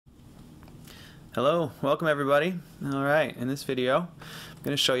Hello, welcome everybody. Alright, in this video I'm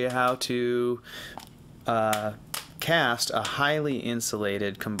going to show you how to cast a highly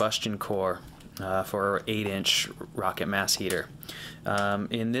insulated combustion core for an 8-inch rocket mass heater.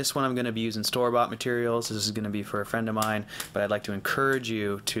 In this one I'm going to be using store-bought materials. This is going to be for a friend of mine, but I'd like to encourage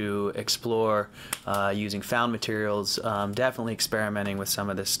you to explore using found materials, definitely experimenting with some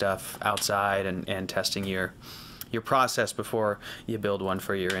of this stuff outside and testing your process before you build one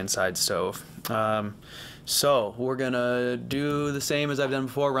for your inside stove. So we're gonna do the same as I've done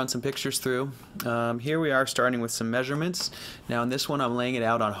before, run some pictures through. Here we are starting with some measurements. Now in this one I'm laying it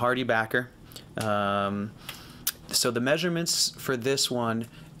out on HardiBacker. So the measurements for this one,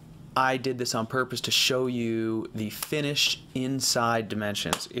 I did this on purpose to show you the finished inside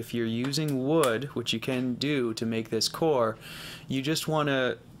dimensions. If you're using wood, which you can do to make this core, you just want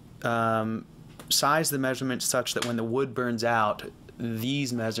to size the measurement such that when the wood burns out,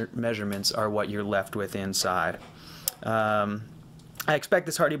 these measurements are what you're left with inside. I expect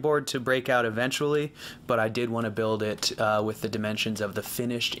this hardy board to break out eventually, but I did want to build it with the dimensions of the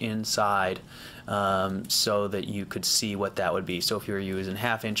finished inside so that you could see what that would be. So if you were using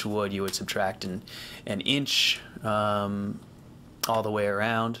 1/2 inch wood, you would subtract an inch all the way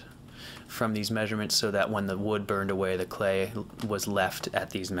around from these measurements so that when the wood burned away, the clay was left at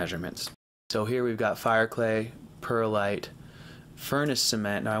these measurements. So here we've got Fireclay, Perlite, furnace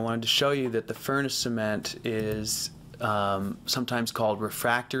cement. Now I wanted to show you that the furnace cement is sometimes called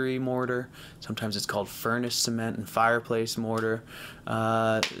refractory mortar, sometimes it's called furnace cement and fireplace mortar.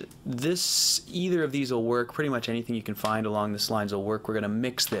 Either of these will work. Pretty much anything you can find along this lines will work. We're going to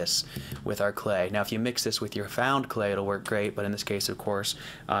mix this with our clay. Now if you mix this with your found clay, it'll work great, but in this case, of course,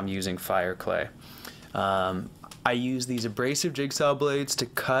 I'm using Fireclay. I use these abrasive jigsaw blades to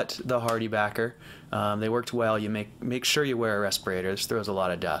cut the HardiBacker. They worked well. You make sure you wear a respirator. This throws a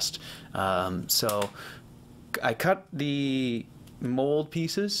lot of dust. So I cut the mold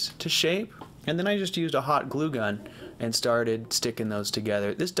pieces to shape, and then I just used a hot glue gun and started sticking those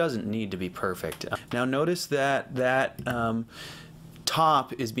together. This doesn't need to be perfect. Now notice that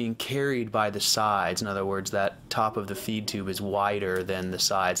top is being carried by the sides. In other words, that top of the feed tube is wider than the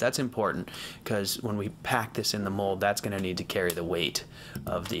sides. That's important because when we pack this in the mold, that's going to need to carry the weight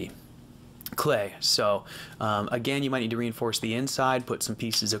of the clay. So again, you might need to reinforce the inside, put some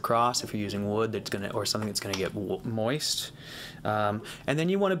pieces across if you're using wood that's gonna, or something that's going to get moist. And then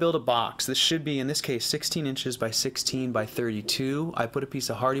you want to build a box. This should be, in this case, 16 inches by 16 by 32. I put a piece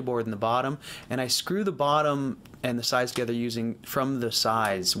of hardy board in the bottom, and I screw the bottom and the sides together using from the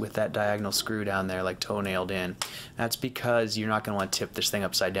sides with that diagonal screw down there, like toenailed in. That's because you're not going to want to tip this thing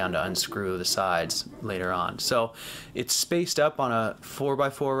upside down to unscrew the sides later on. So it's spaced up on a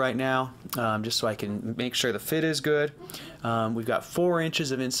 4x4 right now, just so I can make sure the fit is good. We've got 4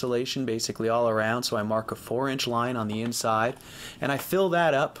 inches of insulation basically all around, so I mark a 4-inch line on the inside, and I fill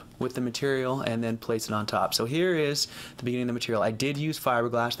that up with the material and then place it on top. So here is the beginning of the material. I did use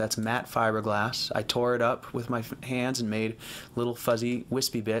fiberglass. That's matte fiberglass. I tore it up with my hands and made little fuzzy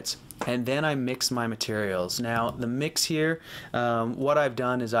wispy bits, and then I mixed my materials. Now the mix here, what I've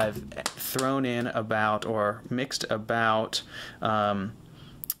done is I've thrown in about, or mixed about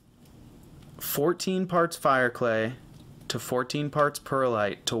 14 parts Fireclay to 14 parts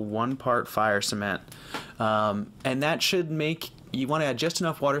Perlite to 1 part fire cement, and that should make, you want to add just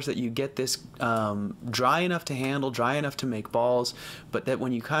enough water so that you get this dry enough to handle, dry enough to make balls, but that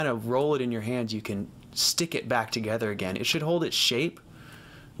when you kind of roll it in your hands, you can stick it back together again. It should hold its shape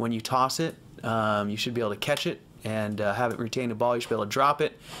when you toss it. You should be able to catch it and have it retain a ball. You should be able to drop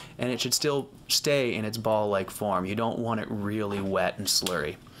it, and it should still stay in its ball-like form. You don't want it really wet and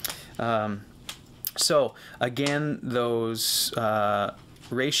slurry. So again, those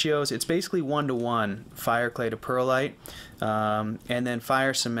ratios, it's basically 1-to-1 Fireclay to Perlite, and then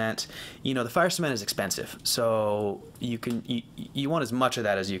fire cement. You know, the fire cement is expensive, so you want as much of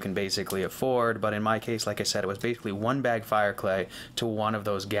that as you can basically afford, but in my case, like I said, it was basically 1 bag Fireclay to 1 of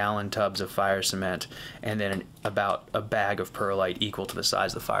those gallon tubs of fire cement, and then about a bag of Perlite equal to the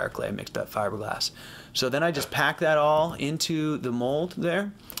size of the Fireclay mixed up fiberglass. So then I just pack that all into the mold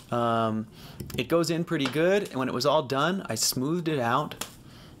there. It goes in pretty good, and when it was all done, I smoothed it out,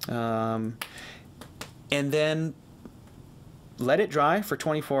 and then let it dry for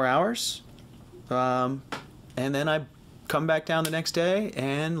 24 hours, and then I come back down the next day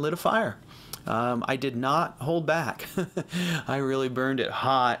and lit a fire. I did not hold back. I really burned it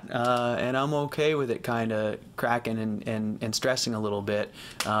hot, and I'm okay with it kind of cracking and stressing a little bit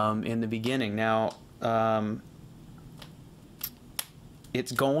in the beginning. Now,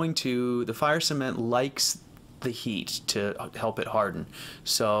 it's going to, the fire cement likes the heat to help it harden.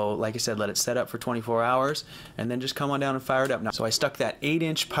 So like I said, let it set up for 24 hours and then just come on down and fire it up. Now, so I stuck that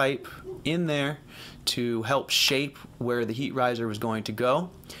 8-inch pipe in there to help shape where the heat riser was going to go.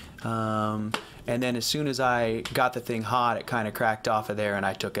 And then as soon as I got the thing hot, it kind of cracked off of there and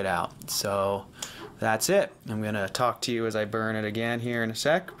I took it out. So that's it. I'm gonna talk to you as I burn it again here in a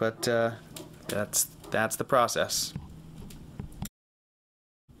sec, but that's the process.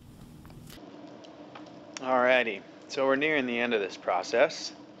 Alrighty, so we're nearing the end of this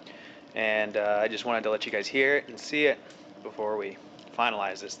process, and I just wanted to let you guys hear it and see it before we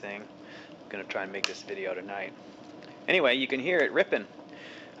finalize this thing. I'm gonna try and make this video tonight. Anyway, you can hear it ripping.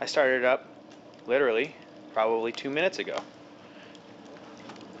 I started it up literally probably 2 minutes ago.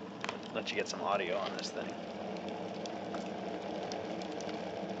 Let you get some audio on this thing.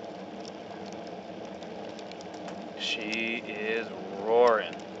 She is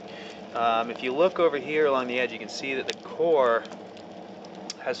roaring. If you look over here along the edge, you can see that the core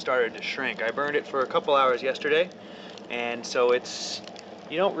has started to shrink. I burned it for a couple hours yesterday, and so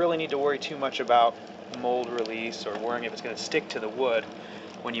you don't really need to worry too much about mold release or worrying if it's going to stick to the wood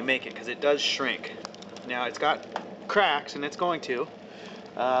when you make it, because it does shrink. Now it's got cracks, and it's going to,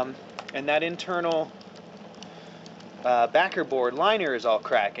 and that internal backer board liner is all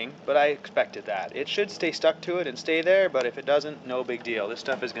cracking, but I expected that. It should stay stuck to it and stay there, but if it doesn't, no big deal. This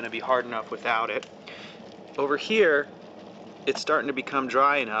stuff is going to be hard enough without it. Over here, it's starting to become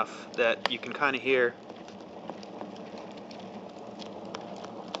dry enough that you can kind of hear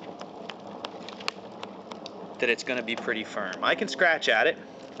that it's going to be pretty firm. I can scratch at it.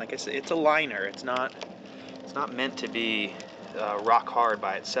 Like I said, it's a liner. It's not meant to be rock hard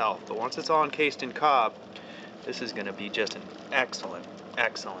by itself, but once it's all encased in cob, this is going to be just an excellent,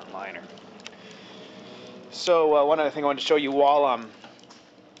 excellent liner. So one other thing I wanted to show you while I'm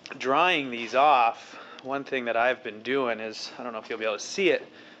drying these off, one thing that I've been doing is, I don't know if you'll be able to see it,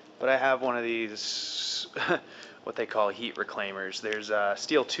 but I have one of these, what they call heat reclaimers. There's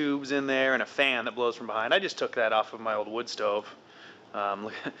steel tubes in there and a fan that blows from behind. I just took that off of my old wood stove.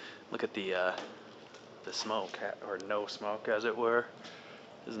 Look at the smoke, or no smoke as it were.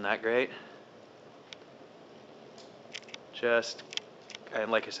 Isn't that great? And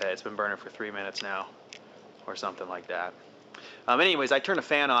like I said, it's been burning for 3 minutes now, or something like that. Anyways, I turn a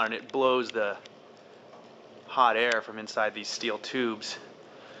fan on and it blows the hot air from inside these steel tubes,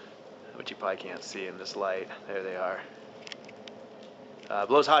 which you probably can't see in this light. There they are.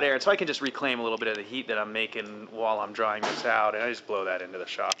 Blows hot air, and so I can just reclaim a little bit of the heat that I'm making while I'm drying this out, and I just blow that into the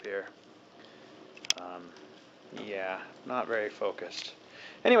shop here. Yeah, not very focused.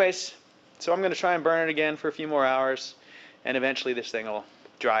 Anyways, so I'm going to try and burn it again for a few more hours, and eventually this thing will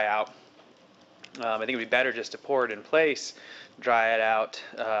dry out. I think it would be better just to pour it in place, dry it out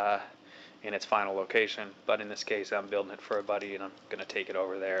in its final location, but in this case I'm building it for a buddy, and I'm going to take it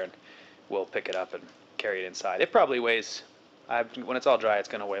over there and we'll pick it up and carry it inside. It probably weighs, when it's all dry, it's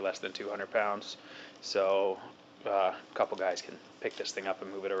going to weigh less than 200 pounds, so a couple guys can pick this thing up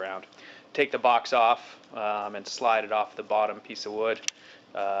and move it around. Take the box off and slide it off the bottom piece of wood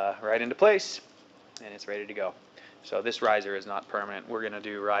right into place, and it's ready to go. So this riser is not permanent. We're going to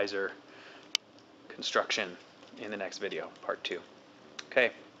do riser construction in the next video, part 2.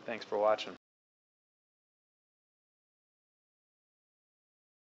 Okay, thanks for watching.